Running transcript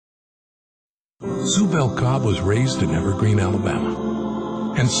Sue Bell Cobb was raised in Evergreen,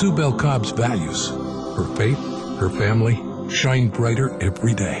 Alabama. And Sue Bell Cobb's values, her faith, her family, shine brighter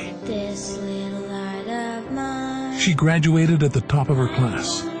every day. This little light of mine. She graduated at the top of her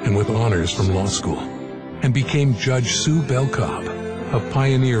class and with honors from law school, and became Judge Sue Bell Cobb, a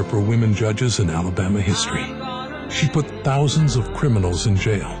pioneer for women judges in Alabama history. She put thousands of criminals in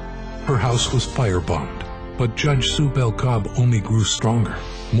jail. Her house was firebombed, but Judge Sue Bell Cobb only grew stronger,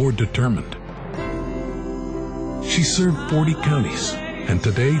 more determined. She served 40 counties, and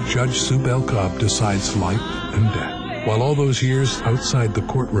today Judge Sue Bell Cobb decides life and death. While all those years outside the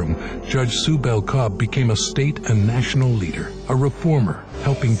courtroom, Judge Sue Bell Cobb became a state and national leader, a reformer,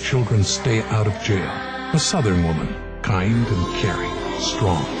 helping children stay out of jail. A Southern woman, kind and caring,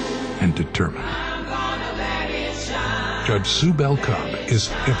 strong and determined. Judge Sue Bell Cobb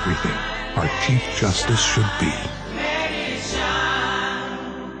is everything our Chief Justice should be.